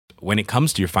when it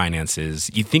comes to your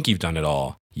finances, you think you've done it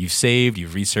all. You've saved,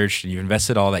 you've researched, and you've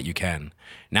invested all that you can.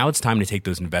 Now it's time to take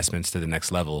those investments to the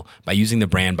next level by using the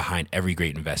brand behind every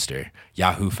great investor,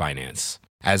 Yahoo Finance.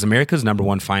 As America's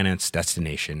 #1 finance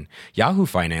destination, Yahoo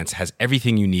Finance has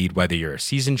everything you need, whether you're a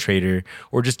seasoned trader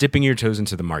or just dipping your toes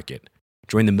into the market.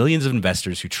 Join the millions of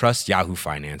investors who trust Yahoo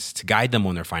Finance to guide them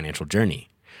on their financial journey.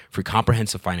 For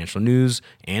comprehensive financial news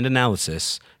and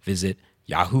analysis, visit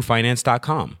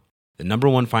yahoofinance.com, the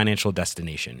 #1 financial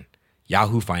destination,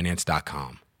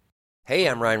 yahoofinance.com. Hey,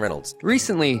 I'm Ryan Reynolds.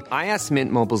 Recently, I asked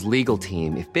Mint Mobile's legal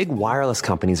team if big wireless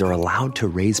companies are allowed to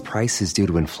raise prices due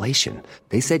to inflation.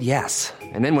 They said yes.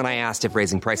 And then when I asked if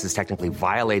raising prices technically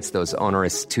violates those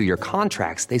onerous 2-year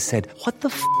contracts, they said, "What the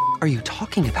f*** are you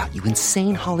talking about, you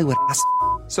insane Hollywood ass?"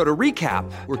 So to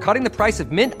recap, we're cutting the price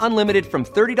of Mint Unlimited from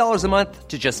 $30 a month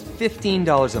to just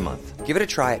 $15 a month. Give it a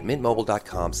try at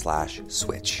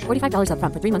mintmobile.com/switch. $45 up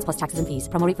front for 3 months plus taxes and fees.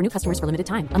 Promo rate for new customers for limited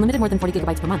time. Unlimited more than 40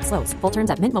 gigabytes per month. Slows full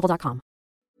terms at mintmobile.com.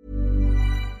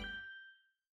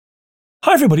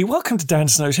 Hi everybody, welcome to Dan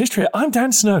Snow's History. I'm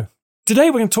Dan Snow. Today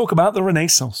we're going to talk about the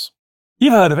Renaissance.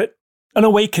 You've heard of it. An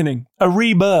awakening, a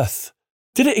rebirth.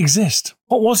 Did it exist?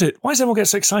 What was it? Why does everyone get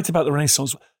so excited about the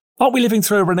Renaissance? Aren't we living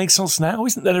through a Renaissance now?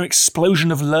 Isn't there an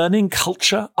explosion of learning,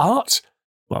 culture, art?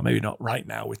 Well, maybe not right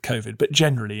now with COVID, but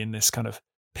generally in this kind of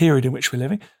period in which we're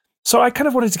living. So I kind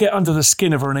of wanted to get under the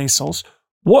skin of a Renaissance.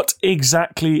 What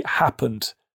exactly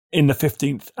happened in the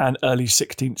 15th and early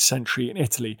 16th century in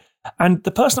Italy? And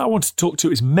the person I wanted to talk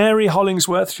to is Mary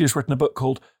Hollingsworth. She has written a book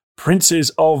called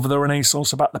Princes of the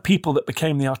Renaissance, about the people that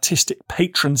became the artistic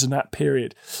patrons in that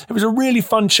period. It was a really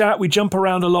fun chat. We jump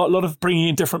around a lot of bringing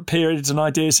in different periods and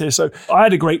ideas here. So I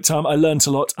had a great time. I learned a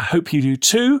lot. I hope you do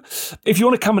too. If you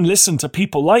want to come and listen to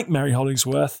people like Mary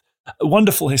Hollingsworth,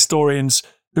 wonderful historians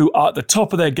who are at the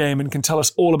top of their game and can tell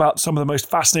us all about some of the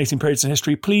most fascinating periods in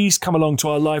history, please come along to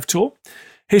our live tour.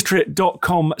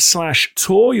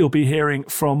 Historyhit.com/tour. You'll be hearing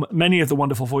from many of the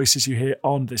wonderful voices you hear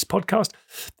on this podcast.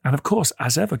 And of course,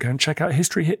 as ever, go and check out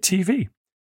History Hit TV.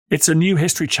 It's a new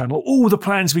history channel. All the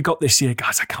plans we got this year.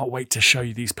 Guys, I can't wait to show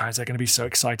you these plans. They're going to be so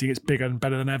exciting. It's bigger and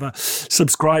better than ever.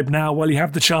 Subscribe now while you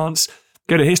have the chance.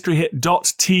 Go to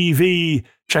historyhit.tv.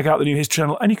 Check out the new history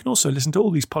channel. And you can also listen to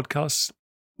all these podcasts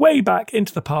way back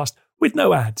into the past with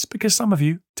no ads, because some of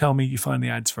you tell me you find the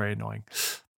ads very annoying,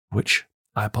 which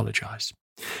I apologize.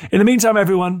 In the meantime,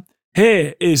 everyone,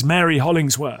 here is Mary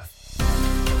Hollingsworth.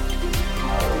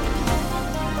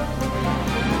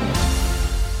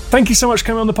 Thank you so much for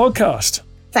coming on the podcast.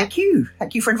 Thank you.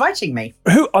 Thank you for inviting me.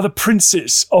 Who are the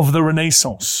princes of the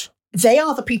Renaissance? They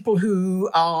are the people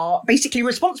who are basically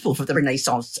responsible for the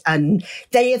Renaissance, and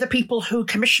they are the people who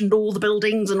commissioned all the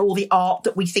buildings and all the art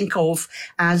that we think of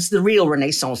as the real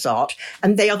Renaissance art.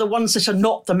 And they are the ones that are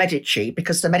not the Medici,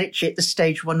 because the Medici at this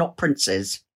stage were not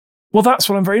princes. Well, that's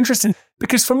what I'm very interested in,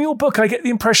 because from your book, I get the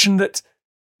impression that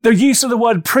the use of the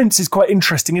word prince is quite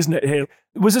interesting, isn't it, here?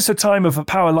 Was this a time of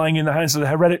power lying in the hands of the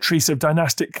hereditary sort of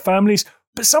dynastic families?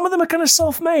 But some of them are kind of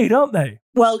self-made, aren't they?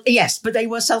 Well, yes, but they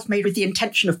were self-made with the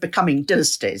intention of becoming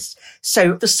dynasties.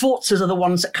 So the Sforzas are the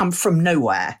ones that come from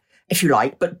nowhere, if you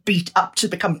like, but beat up to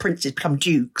become princes, become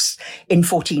dukes in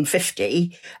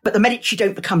 1450. But the Medici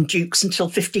don't become dukes until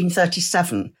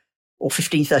 1537. Or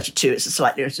 1532, it's a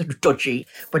slightly sort of dodgy.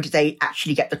 When did they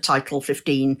actually get the title?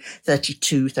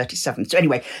 1532, 37. So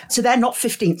anyway, so they're not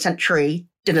 15th century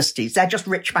dynasties. They're just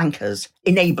rich bankers,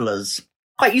 enablers.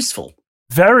 Quite useful.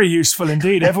 Very useful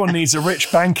indeed. Everyone needs a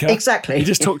rich banker. Exactly. You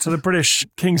just talked to the British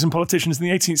kings and politicians in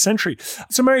the 18th century.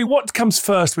 So Mary, what comes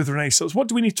first with Renaissance? What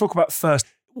do we need to talk about first?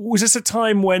 Was this a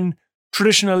time when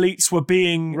traditional elites were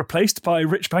being replaced by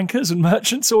rich bankers and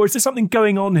merchants, or is there something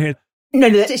going on here? No,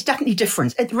 it's definitely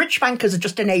different. Rich bankers are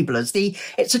just enablers.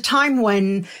 It's a time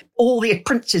when all the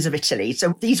princes of Italy,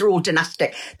 so these are all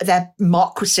dynastic, they're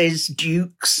marquises,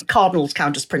 dukes, cardinals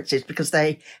count as princes because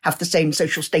they have the same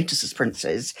social status as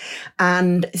princes.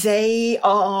 And they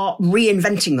are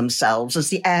reinventing themselves as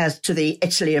the heirs to the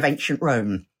Italy of ancient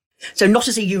Rome. So not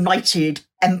as a united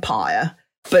empire,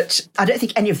 but I don't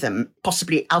think any of them,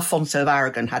 possibly Alfonso of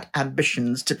Aragon, had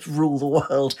ambitions to rule the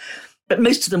world. But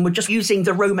most of them were just using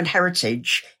the Roman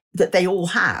heritage that they all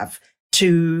have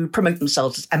to promote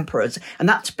themselves as emperors. And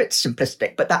that's a bit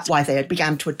simplistic, but that's why they had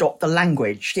began to adopt the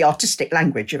language, the artistic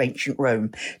language of ancient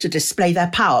Rome, to display their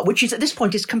power, which is at this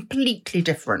point is completely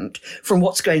different from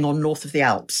what's going on north of the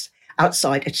Alps,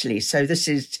 outside Italy. So this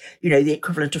is, the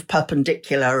equivalent of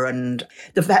Perpendicular and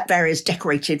the various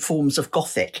decorated forms of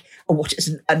Gothic, or what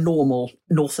is a normal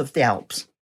north of the Alps.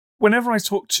 Whenever I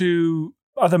talk to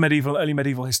other early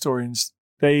medieval historians,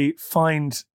 they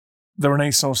find the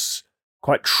Renaissance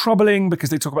quite troubling because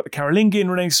they talk about the Carolingian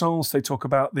Renaissance. They talk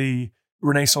about the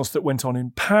Renaissance that went on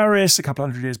in Paris a couple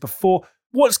hundred years before.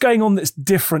 What's going on that's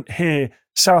different here,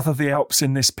 south of the Alps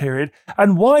in this period?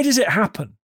 And why does it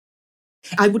happen?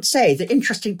 I would say the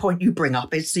interesting point you bring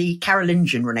up is the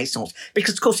Carolingian Renaissance,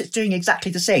 because, of course, it's doing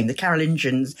exactly the same. The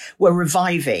Carolingians were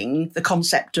reviving the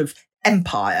concept of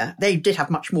empire. They did have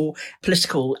much more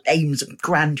political aims of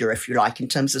grandeur, if you like, in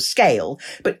terms of scale.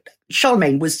 But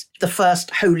Charlemagne was the first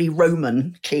Holy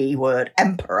Roman, keyword,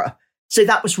 emperor. So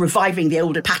that was reviving the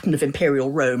older pattern of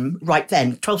imperial Rome right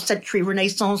then. 12th century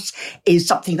Renaissance is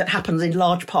something that happens in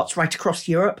large parts right across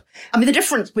Europe. I mean, the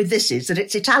difference with this is that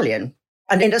it's Italian.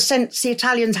 And in a sense, the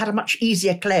Italians had a much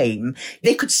easier claim.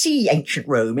 They could see ancient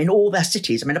Rome in all their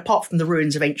cities. I mean, apart from the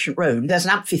ruins of ancient Rome, there's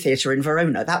an amphitheatre in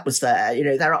Verona. That was there. You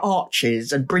know, there are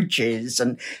arches and bridges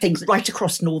and things right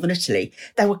across northern Italy.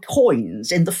 There were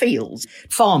coins in the fields.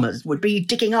 Farmers would be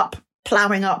digging up,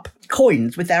 ploughing up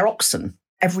coins with their oxen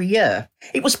every year.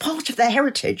 It was part of their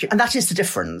heritage, and that is the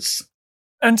difference.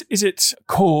 And is it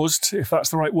caused, if that's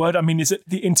the right word? I mean, is it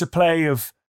the interplay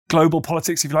of global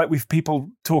politics, if you like? We've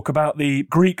people talk about the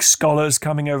Greek scholars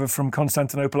coming over from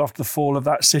Constantinople after the fall of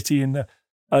that city in the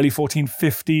early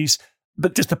 1450s,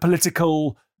 but just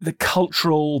the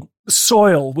cultural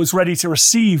soil was ready to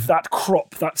receive that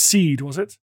crop, that seed, was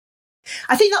it?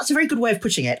 I think that's a very good way of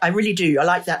putting it. I really do. I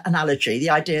like that analogy, the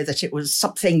idea that it was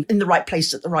something in the right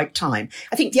place at the right time.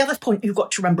 I think the other point you've got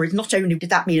to remember is not only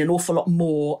did that mean an awful lot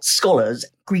more scholars,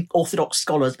 Greek Orthodox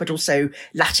scholars, but also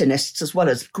Latinists as well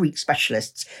as Greek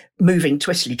specialists moving to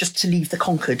Italy just to leave the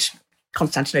conquered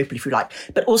Constantinople, if you like.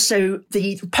 But also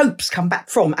the popes come back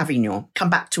from Avignon, come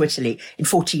back to Italy in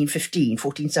 1415,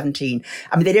 1417.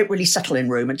 I mean, they don't really settle in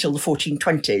Rome until the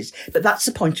 1420s, but that's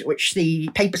the point at which the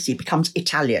papacy becomes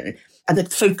Italian. And the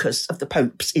focus of the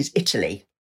popes is Italy.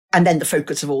 And then the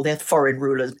focus of all their foreign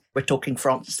rulers, we're talking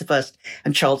Francis I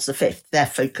and Charles V, their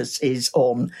focus is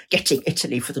on getting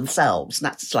Italy for themselves. And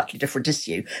that's a slightly different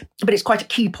issue. But it's quite a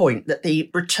key point that the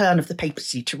return of the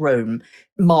papacy to Rome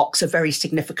marks a very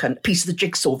significant piece of the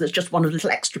jigsaw. There's just one of the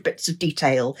little extra bits of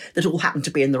detail that all happen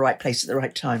to be in the right place at the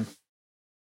right time.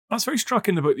 I was very struck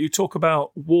in the book that you talk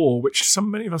about war, which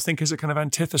many of us think is a kind of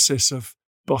antithesis of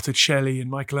Botticelli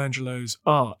and Michelangelo's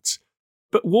art.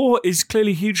 But war is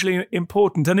clearly hugely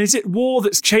important. And is it war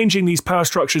that's changing these power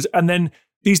structures, and then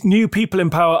these new people in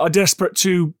power are desperate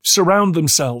to surround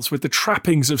themselves with the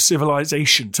trappings of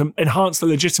civilization to enhance the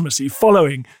legitimacy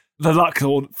following the luck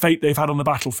or fate they've had on the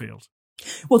battlefield?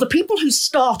 Well, the people who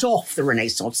start off the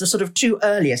Renaissance, the sort of two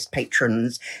earliest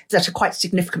patrons that are quite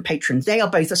significant patrons, they are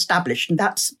both established. And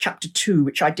that's chapter 2,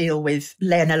 which I deal with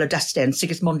Leonello d'Este and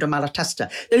Sigismondo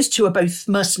Malatesta. Those two are both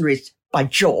mercenaries by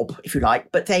job, if you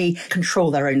like, but they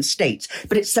control their own states.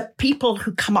 But it's the people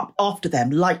who come up after them,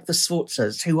 like the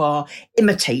Sforzas, who are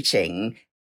imitating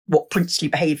what princely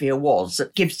behaviour was,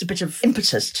 that gives a bit of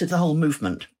impetus to the whole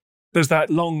movement. There's that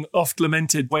long,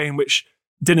 oft-lamented way in which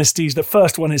dynasties, the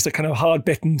first one is the kind of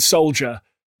hard-bitten soldier.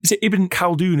 Is it Ibn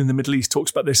Khaldun in the Middle East talks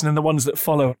about this, and then the ones that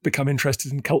follow become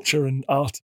interested in culture and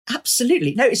art?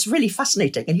 Absolutely. No, it's really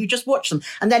fascinating. And you just watch them.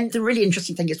 And then the really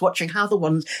interesting thing is watching how the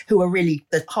ones who are really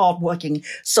the hard-working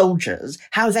soldiers,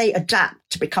 how they adapt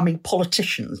to becoming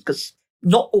politicians, because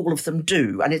not all of them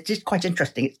do. And it is quite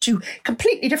interesting. It's two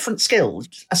completely different skills.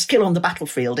 A skill on the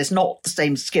battlefield is not the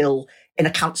same skill in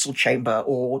a council chamber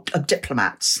or of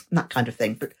diplomats and that kind of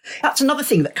thing. But that's another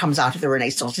thing that comes out of the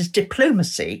Renaissance is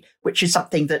diplomacy, which is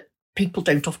something that people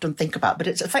don't often think about, but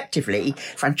it's effectively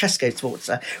Francesco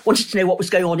Sforza wanted to know what was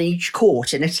going on in each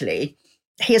court in Italy.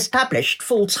 He established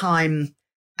full-time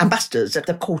ambassadors at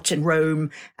the court in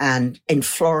Rome and in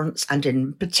Florence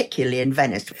and particularly in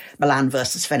Venice. Milan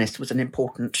versus Venice was an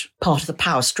important part of the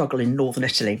power struggle in northern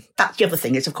Italy. That's the other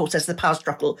thing is, of course, there's the power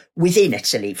struggle within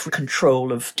Italy for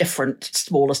control of different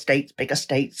smaller states, bigger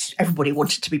states. Everybody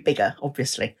wanted to be bigger,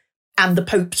 obviously. And the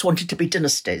popes wanted to be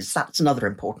dynasties. That's another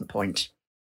important point.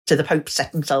 So the popes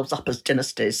set themselves up as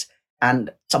dynasties,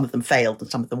 and some of them failed and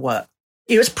some of them worked.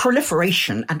 It was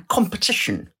proliferation and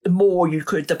competition. The more you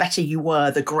could, the better you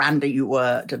were, the grander you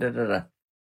were.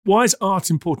 Why is art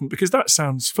important? Because that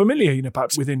sounds familiar,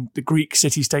 perhaps within the Greek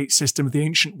city-state system of the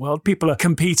ancient world. People are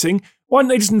competing. Why don't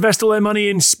they just invest all their money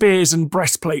in spears and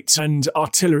breastplates and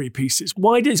artillery pieces?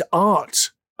 Why does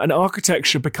art and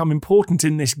architecture become important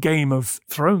in this Game of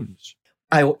Thrones?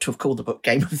 I ought to have called the book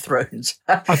Game of Thrones.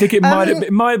 I think it might have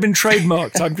been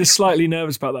trademarked. I'm just slightly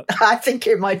nervous about that. I think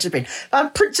it might have been.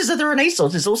 Princes of the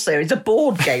Renaissance is a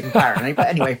board game, apparently. But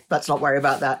anyway, let's not worry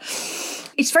about that.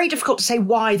 It's very difficult to say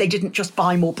why they didn't just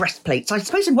buy more breastplates. I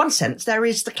suppose in one sense, there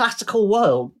is the classical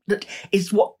world that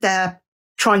is what they're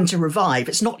trying to revive.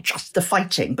 It's not just the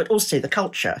fighting, but also the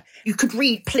culture. You could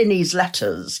read Pliny's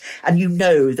letters and you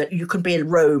know that you could be in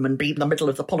Rome and be in the middle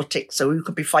of the politics. So you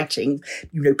could be fighting,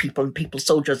 people,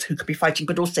 soldiers who could be fighting,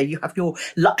 but also you have your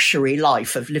luxury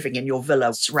life of living in your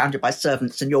villa surrounded by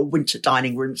servants and your winter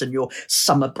dining rooms and your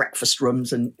summer breakfast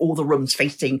rooms and all the rooms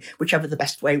facing whichever the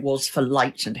best way was for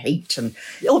light and heat. And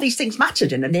all these things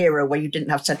mattered in an era where you didn't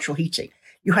have central heating.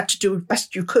 You had to do the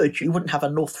best you could. You wouldn't have a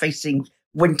north-facing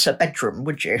winter bedroom,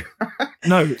 would you?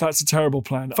 No, that's a terrible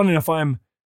plan. Funny enough, I am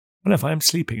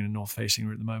sleeping in a north-facing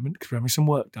room at the moment because we're having some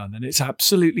work done, and it's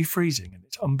absolutely freezing and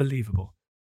it's unbelievable.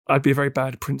 I'd be a very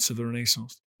bad prince of the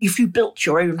Renaissance. If you built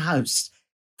your own house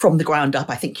from the ground up,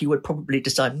 I think you would probably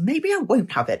decide, maybe I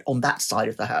won't have it on that side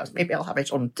of the house. Maybe I'll have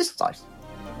it on this side.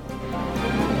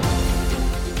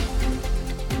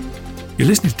 You're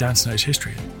listening to Dan Snow's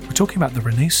History. We're talking about the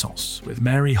Renaissance with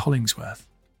Mary Hollingsworth.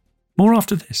 More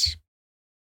after this.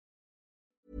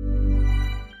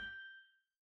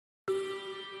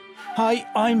 Hi,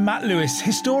 I'm Matt Lewis,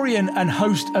 historian and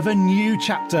host of a new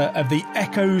chapter of the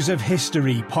Echoes of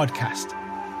History podcast.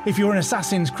 If you're an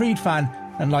Assassin's Creed fan,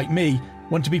 and like me,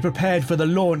 want to be prepared for the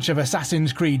launch of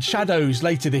Assassin's Creed Shadows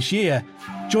later this year,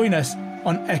 join us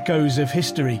on Echoes of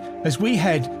History as we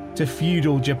head to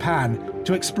feudal Japan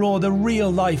to explore the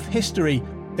real-life history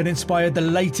that inspired the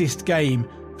latest game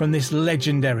from this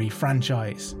legendary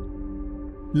franchise.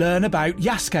 Learn about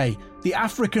Yasuke, the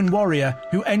African warrior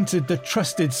who entered the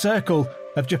trusted circle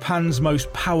of Japan's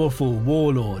most powerful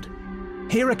warlord.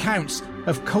 Hear accounts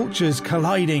of cultures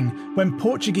colliding when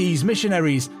Portuguese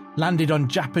missionaries landed on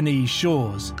Japanese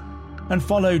shores, and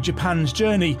follow Japan's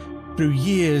journey through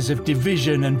years of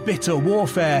division and bitter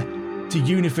warfare to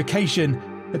unification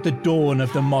at the dawn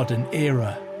of the modern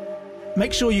era.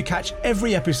 Make sure you catch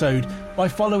every episode by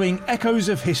following Echoes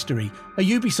of History, a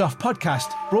Ubisoft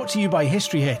podcast brought to you by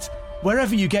History Hit,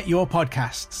 wherever you get your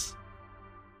podcasts.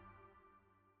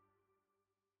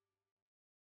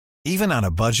 Even on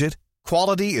a budget,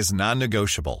 quality is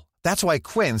non-negotiable. That's why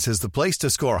Quince is the place to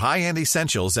score high-end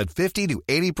essentials at 50 to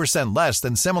 80% less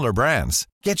than similar brands.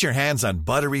 Get your hands on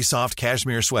buttery soft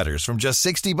cashmere sweaters from just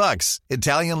 $60,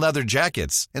 Italian leather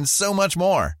jackets, and so much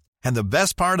more. And the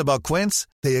best part about Quince,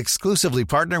 they exclusively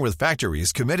partner with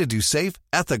factories committed to safe,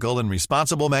 ethical, and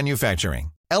responsible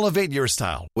manufacturing. Elevate your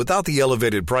style without the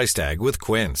elevated price tag with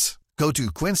Quince. Go to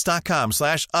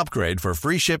quince.com/upgrade for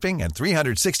free shipping and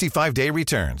 365-day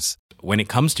returns. When it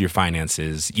comes to your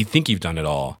finances, you think you've done it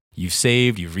all. You've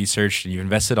saved, you've researched, and you've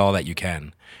invested all that you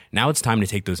can. Now it's time to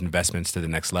take those investments to the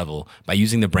next level by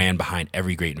using the brand behind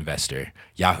every great investor,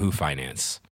 Yahoo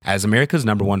Finance. As America's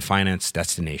 #1 finance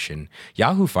destination,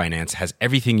 Yahoo Finance has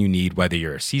everything you need, whether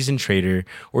you're a seasoned trader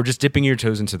or just dipping your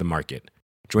toes into the market.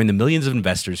 Join the millions of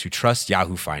investors who trust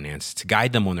Yahoo Finance to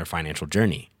guide them on their financial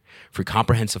journey. For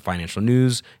comprehensive financial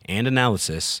news and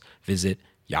analysis, visit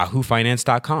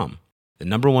yahoofinance.com, the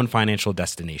 #1 financial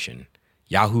destination,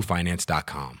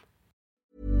 yahoofinance.com.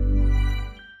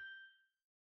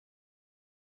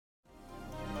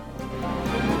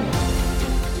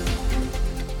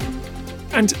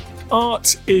 And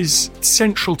art is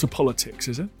central to politics,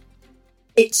 is it?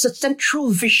 It's a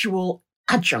central visual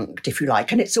adjunct, if you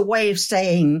like, and it's a way of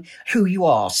saying who you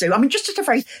are. So, I mean, just at a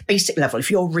very basic level, if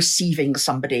you're receiving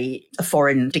somebody, a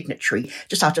foreign dignitary,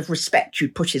 just out of respect,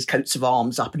 you'd put his coats of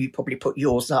arms up and you'd probably put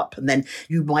yours up, and then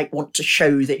you might want to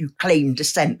show that you claim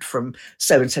descent from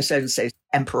so-and-so,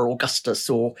 Emperor Augustus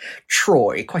or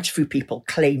Troy. Quite a few people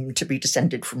claim to be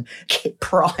descended from Kit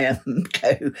Priam.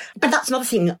 But that's another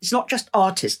thing. It's not just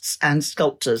artists and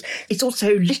sculptors. It's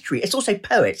also literary. It's also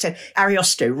poets. So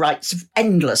Ariosto writes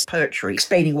endless poetry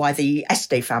explaining why the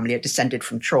Este family are descended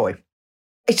from Troy.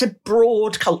 It's a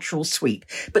broad cultural sweep,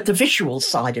 but the visual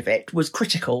side of it was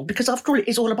critical because, after all, it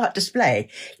is all about display.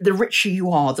 The richer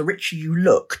you are, the richer you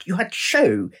look. You had to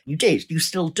show. You did. You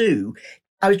still do.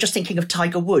 I was just thinking of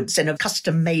Tiger Woods in a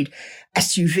custom-made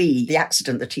SUV, the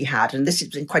accident that he had, and this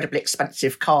is an incredibly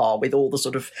expensive car with all the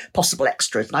sort of possible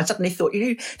extras. And I suddenly thought,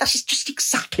 that is just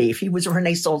exactly, if he was a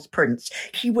Renaissance prince,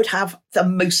 he would have the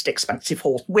most expensive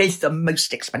horse with the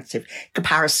most expensive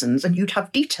caparisons, and you'd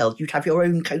have details. You'd have your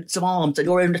own coats of arms and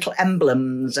your own little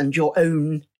emblems and your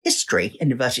own history,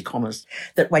 in inverted commas,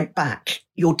 that went back,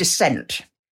 your descent,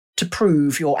 to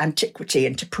prove your antiquity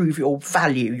and to prove your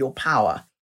value, your power.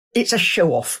 It's a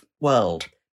show-off world.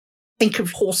 Think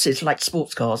of horses like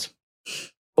sports cars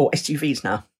or SUVs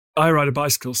now. I ride a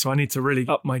bicycle, so I need to really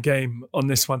up my game on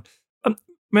this one.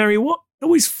 Mary, what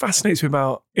always fascinates me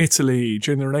about Italy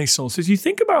during the Renaissance is you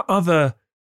think about other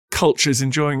cultures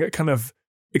enjoying a kind of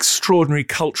extraordinary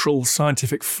cultural,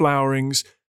 scientific flowerings.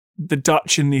 the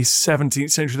Dutch in the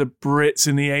 17th century, the Brits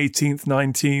in the 18th,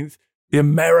 19th, the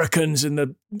Americans in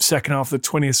the second half of the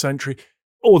 20th century,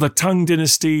 or the Tang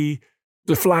dynasty,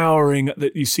 the flowering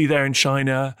that you see there in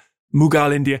China,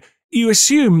 Mughal India. You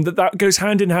assume that that goes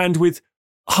hand in hand with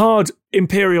hard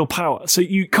imperial power. So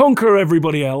you conquer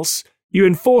everybody else, you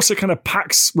enforce a kind of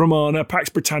Pax Romana, Pax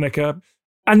Britannica,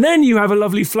 and then you have a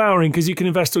lovely flowering because you can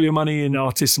invest all your money in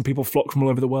artists and people flock from all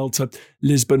over the world to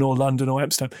Lisbon or London or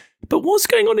Amsterdam. But what's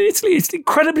going on in Italy? It's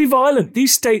incredibly violent.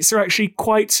 These states are actually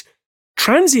quite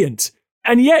transient.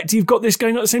 And yet you've got this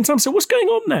going on at the same time. So what's going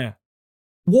on there?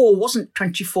 War wasn't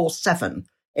 24/7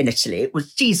 in Italy. It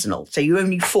was seasonal. So you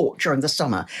only fought during the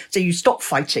summer. So you stopped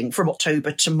fighting from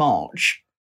October to March.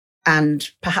 And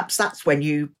perhaps that's when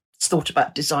you thought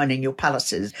about designing your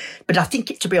palaces. But I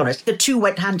think, to be honest, the two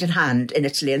went hand in hand in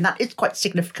Italy, and that is quite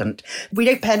significant. We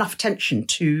don't pay enough attention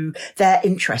to their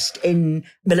interest in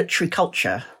military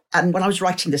culture. And when I was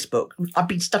writing this book, I've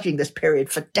been studying this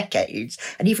period for decades,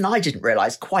 and even I didn't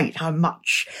realise quite how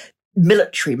much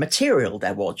military material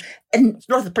there was. And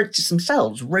a lot of the princes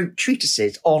themselves wrote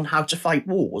treatises on how to fight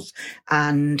wars,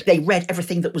 and they read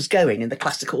everything that was going in the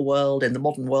classical world, in the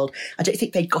modern world. I don't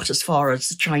think they got as far as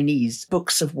the Chinese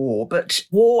books of war, but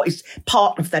war is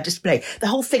part of their display. The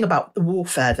whole thing about the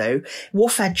warfare, though,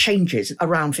 warfare changes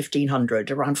around 1500,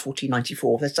 around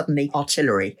 1494. There's suddenly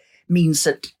artillery. Means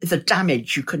that the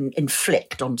damage you can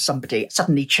inflict on somebody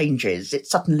suddenly changes. It's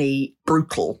suddenly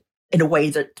brutal in a way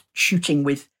that shooting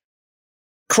with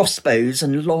crossbows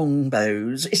and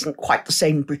longbows isn't quite the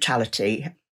same brutality.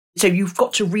 So you've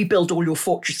got to rebuild all your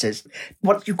fortresses.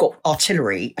 Once you've got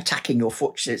artillery attacking your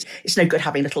fortresses, it's no good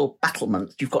having little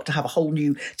battlements. You've got to have a whole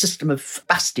new system of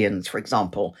bastions, for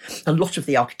example. A lot of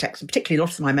the architects, and particularly a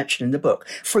lot of them I mentioned in the book,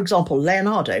 for example,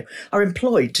 Leonardo, are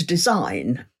employed to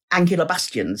design angular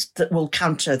bastions that will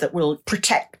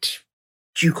protect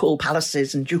ducal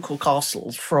palaces and ducal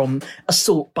castles from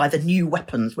assault by the new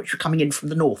weapons which were coming in from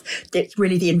the north. It's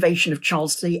really the invasion of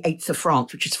Charles VIII of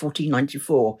France, which is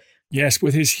 1494. Yes,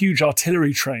 with his huge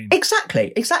artillery train.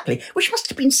 Exactly, which must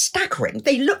have been staggering.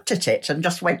 They looked at it and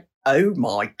just went, oh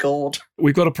my God.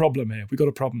 We've got a problem here. We've got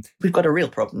a real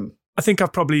problem. I think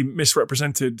I've probably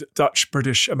misrepresented Dutch,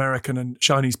 British, American and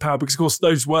Chinese power because, of course,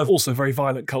 those were also very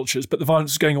violent cultures, but the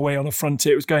violence was going away on a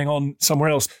frontier. It was going on somewhere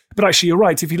else. But actually, you're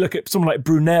right. If you look at someone like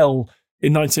Brunel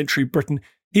in 9th century Britain,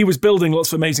 he was building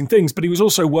lots of amazing things, but he was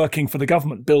also working for the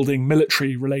government, building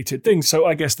military-related things. So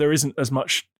I guess there isn't as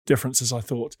much difference as I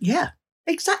thought. Yeah,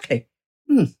 exactly.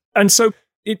 And so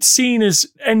it's seen as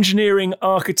engineering,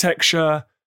 architecture,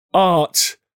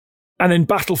 art, and then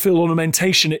battlefield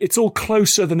ornamentation. It's all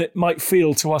closer than it might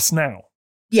feel to us now.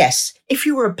 Yes. If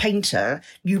you were a painter,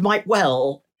 you might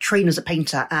well train as a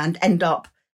painter and end up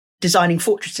designing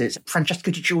fortresses. Francesco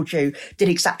di Giorgio did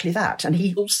exactly that. And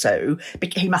he also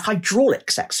became a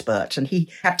hydraulics expert, and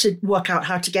he had to work out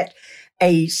how to get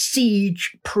a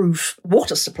siege-proof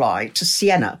water supply to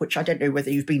Siena, which I don't know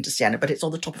whether you've been to Siena, but it's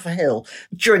on the top of a hill.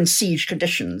 During siege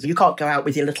conditions, you can't go out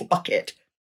with your little bucket.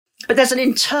 But there's an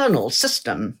internal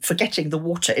system for getting the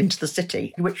water into the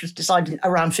city, which was designed in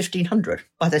around 1500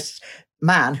 by this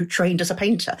man who trained as a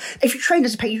painter. If you train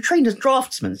as a painter, you train as a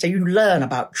draftsman, so you learn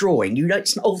about drawing. You know,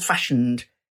 it's an old-fashioned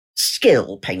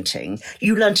skill painting.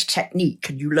 You learned a technique,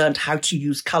 and you learned how to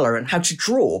use colour and how to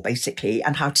draw, basically,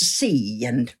 and how to see.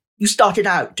 And you started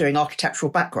out doing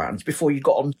architectural backgrounds before you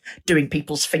got on doing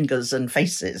people's fingers and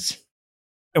faces.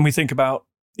 And we think about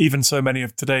even so many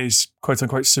of today's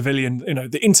quote-unquote civilian,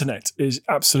 the internet is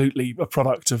absolutely a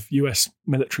product of US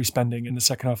military spending in the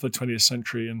second half of the 20th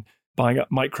century and buying up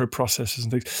microprocessors and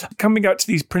things. Coming out to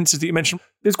these princes that you mentioned,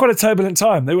 it was quite a turbulent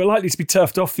time. They were likely to be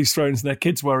turfed off these thrones, and their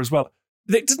kids were as well.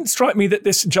 It didn't strike me that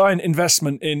this giant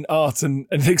investment in art and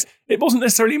things, it wasn't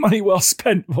necessarily money well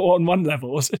spent on one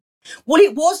level, was it? Well,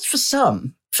 it was for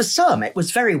some. For some, it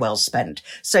was very well spent.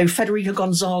 So Federico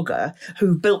Gonzaga,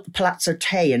 who built the Palazzo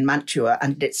Te in Mantua,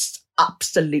 and it's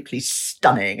absolutely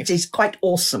stunning. It is quite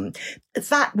awesome.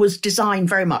 That was designed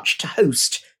very much to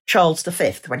host Charles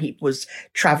V when he was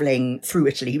travelling through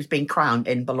Italy. He was being crowned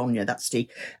in Bologna. That's the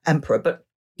emperor. But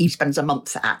he spends a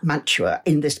month at Mantua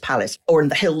in this palace or in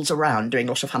the hills around doing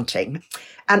a lot of hunting.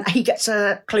 And he gets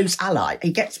a close ally.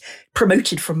 He gets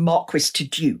promoted from Marquis to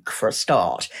Duke for a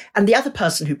start. And the other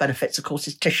person who benefits, of course,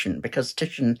 is Titian, because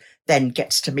Titian then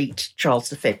gets to meet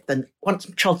Charles V. And once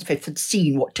Charles V had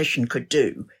seen what Titian could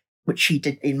do, which he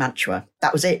did in Mantua,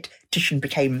 that was it. Titian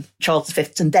became Charles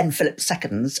V's and then Philip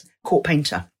II's court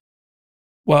painter.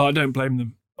 Well, I don't blame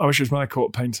them. I wish it was my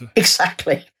court painter.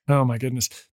 Exactly. Oh, my goodness.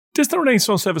 Does the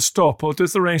Renaissance ever stop, or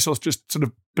does the Renaissance just sort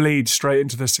of bleed straight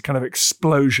into this kind of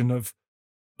explosion of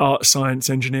art, science,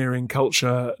 engineering,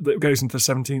 culture that goes into the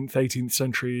 17th, 18th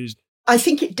centuries? I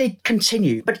think it did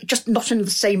continue, but just not in the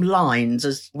same lines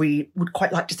as we would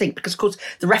quite like to think, because, of course,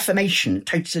 the Reformation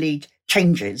totally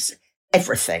changes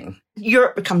everything.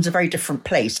 Europe becomes a very different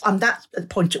place. And that's the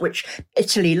point at which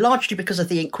Italy, largely because of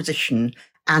the Inquisition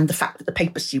and the fact that the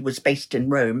papacy was based in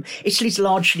Rome, Italy's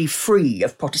largely free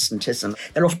of Protestantism.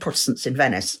 There are a lot of Protestants in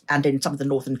Venice and in some of the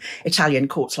northern Italian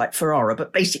courts like Ferrara,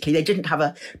 but basically they didn't have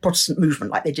a Protestant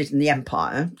movement like they did in the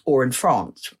Empire or in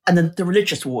France. And then the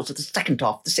religious wars of the second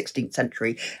half of the 16th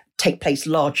century take place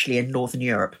largely in Northern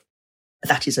Europe.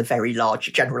 That is a very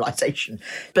large generalisation,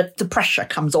 but the pressure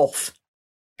comes off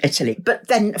Italy. But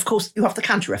then, of course, you have the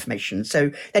Counter-Reformation.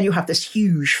 So then you have this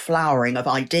huge flowering of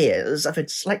ideas of a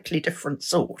slightly different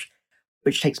sort,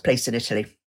 which takes place in Italy.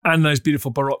 And those beautiful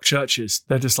Baroque churches.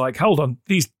 They're just like, hold on,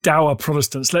 these dour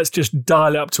Protestants, let's just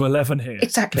dial it up to 11 here.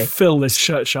 Exactly. Fill this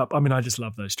church up. I mean, I just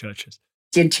love those churches.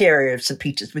 The interior of St.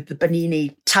 Peter's with the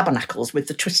Bernini tabernacles, with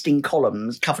the twisting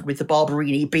columns covered with the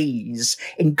Barberini bees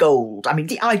in gold. I mean,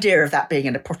 the idea of that being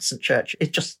in a Protestant church,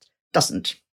 it just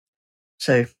doesn't.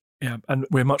 So... yeah, and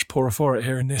we're much poorer for it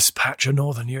here in this patch of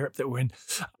Northern Europe that we're in.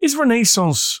 Is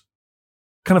Renaissance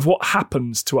kind of what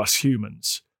happens to us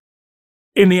humans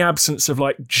in the absence of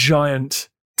like giant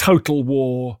total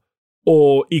war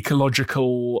or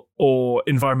ecological or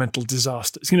environmental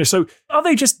disasters? You know, so are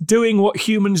they just doing what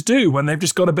humans do when they've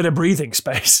just got a bit of breathing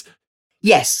space?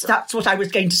 Yes, that's what I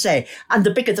was going to say. And the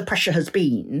bigger the pressure has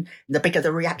been, the bigger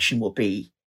the reaction will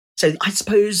be. So I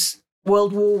suppose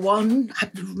World War I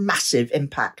had a massive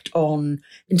impact on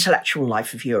intellectual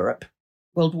life of Europe.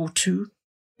 World War II,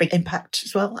 big impact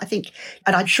as well, I think.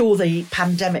 And I'm sure the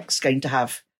pandemic's going to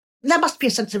have... there must be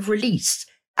a sense of release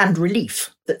and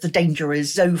relief that the danger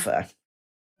is over.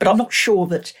 But I'm not sure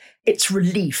that it's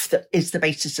relief that is the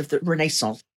basis of the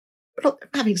Renaissance. But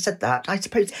having said that, I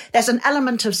suppose there's an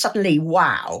element of suddenly,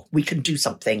 wow, we can do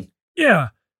something. Yeah,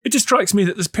 it just strikes me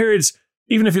that there's periods...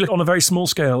 even if you look on a very small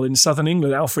scale in southern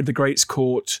England, Alfred the Great's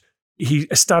court, he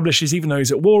establishes, even though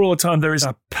he's at war all the time, there is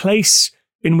a place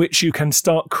in which you can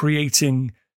start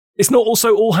creating. It's not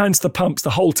also all hands to the pumps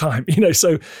the whole time, you know.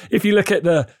 So if you look at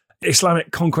the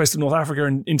Islamic conquest of North Africa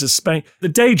and into Spain, the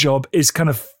day job is kind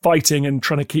of fighting and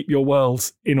trying to keep your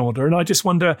world in order. And I just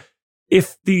wonder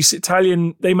if these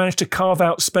Italian, they managed to carve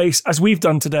out space, as we've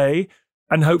done today,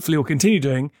 and hopefully will continue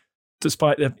doing,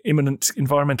 despite the imminent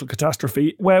environmental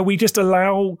catastrophe, where we just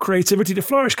allow creativity to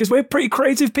flourish, because we're pretty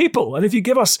creative people. And if you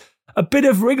give us a bit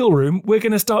of wriggle room, we're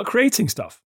going to start creating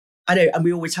stuff. I know, and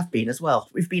we always have been as well.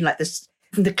 We've been like this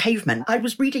from the cavemen. I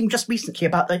was reading just recently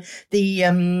about the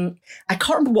I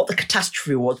can't remember what the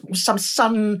catastrophe was. It was some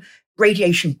sun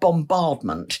radiation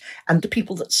bombardment, and the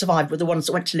people that survived were the ones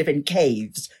that went to live in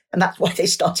caves. And that's why they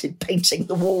started painting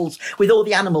the walls with all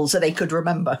the animals that they could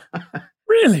remember.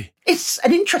 Really? It's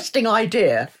an interesting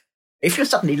idea. If you're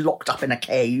suddenly locked up in a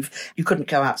cave, you couldn't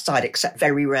go outside except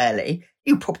very rarely,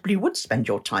 you probably would spend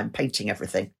your time painting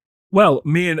everything. Well,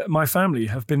 me and my family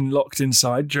have been locked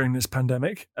inside during this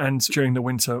pandemic and during the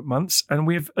winter months, and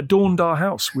we've adorned our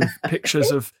house with pictures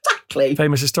of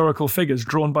famous historical figures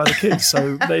drawn by the kids.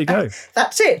 So there you go.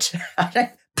 That's it.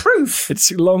 Proof.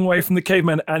 It's a long way from the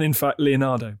caveman and, in fact,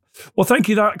 Leonardo. Well, thank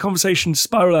you. That conversation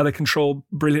spiraled out of control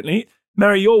brilliantly.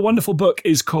 Mary, your wonderful book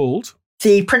is called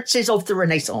The Princes of the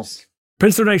Renaissance.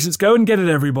 Prince of the Renaissance. Go and get it,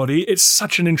 everybody. It's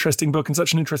such an interesting book and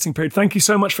such an interesting period. Thank you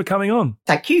so much for coming on.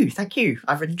 Thank you. Thank you.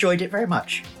 I've enjoyed it very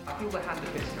much. I feel the hand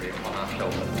of history upon our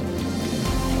shoulders.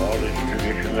 All this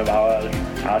tradition of ours,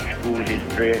 our school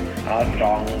history, our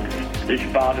songs,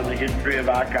 this part of the history of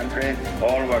our country,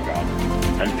 all were gone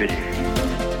and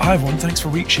finished. Hi, everyone. Thanks for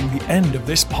reaching the end of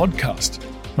this podcast.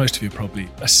 Most of you are probably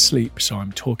asleep, so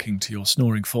I'm talking to your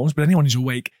snoring forms. But anyone who's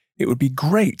awake, it would be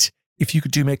great if you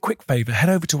could do me a quick favour, head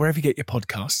over to wherever you get your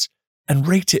podcasts and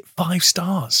rate it 5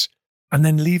 stars and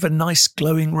then leave a nice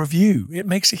glowing review. It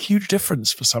makes a huge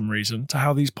difference for some reason to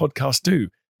how these podcasts do.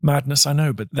 Madness, I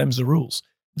know, but them's the rules.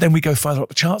 Then we go further up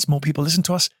the charts, more people listen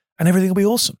to us, and everything will be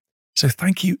awesome. So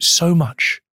thank you so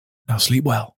much. Now sleep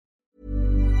well.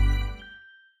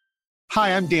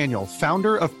 Hi, I'm Daniel,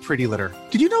 founder of Pretty Litter.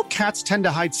 Did you know cats tend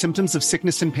to hide symptoms of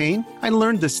sickness and pain? I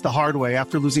learned this the hard way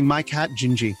after losing my cat,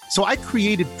 Gingy. So I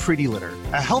created Pretty Litter,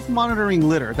 a health monitoring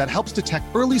litter that helps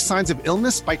detect early signs of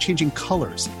illness by changing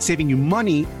colors, saving you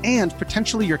money and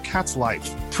potentially your cat's life.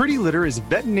 Pretty Litter is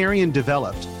veterinarian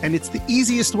developed, and it's the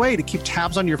easiest way to keep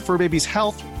tabs on your fur baby's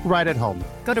health right at home.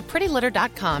 Go to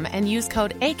prettylitter.com and use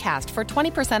code ACAST for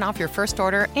 20% off your first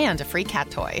order and a free cat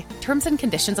toy. Terms and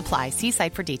conditions apply. See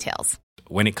site for details.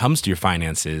 When it comes to your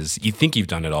finances, you think you've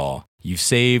done it all. You've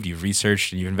saved, you've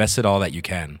researched, and you've invested all that you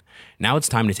can. Now it's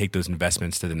time to take those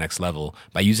investments to the next level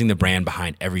by using the brand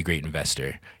behind every great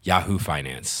investor, Yahoo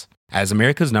Finance. As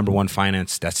America's #1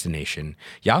 finance destination,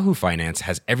 Yahoo Finance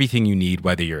has everything you need,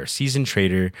 whether you're a seasoned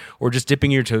trader or just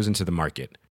dipping your toes into the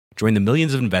market. Join the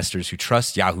millions of investors who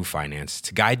trust Yahoo Finance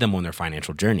to guide them on their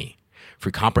financial journey.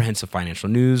 For comprehensive financial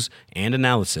news and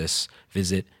analysis,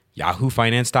 visit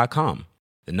yahoofinance.com,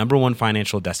 the #1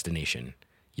 financial destination,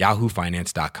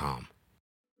 yahoofinance.com.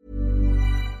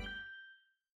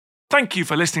 Thank you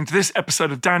for listening to this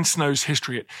episode of Dan Snow's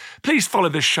History Hit. Please follow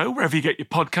this show wherever you get your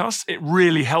podcasts. It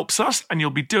really helps us, and you'll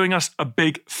be doing us a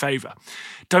big favour.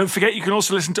 Don't forget, you can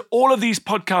also listen to all of these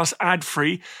podcasts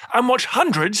ad-free and watch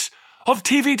hundreds of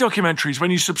TV documentaries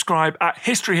when you subscribe at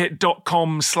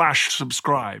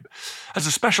historyhit.com/subscribe. As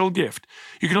a special gift,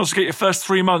 you can also get your first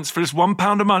 3 months for just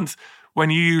 £1 a month when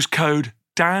you use code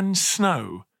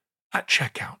DANSNOW at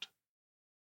checkout.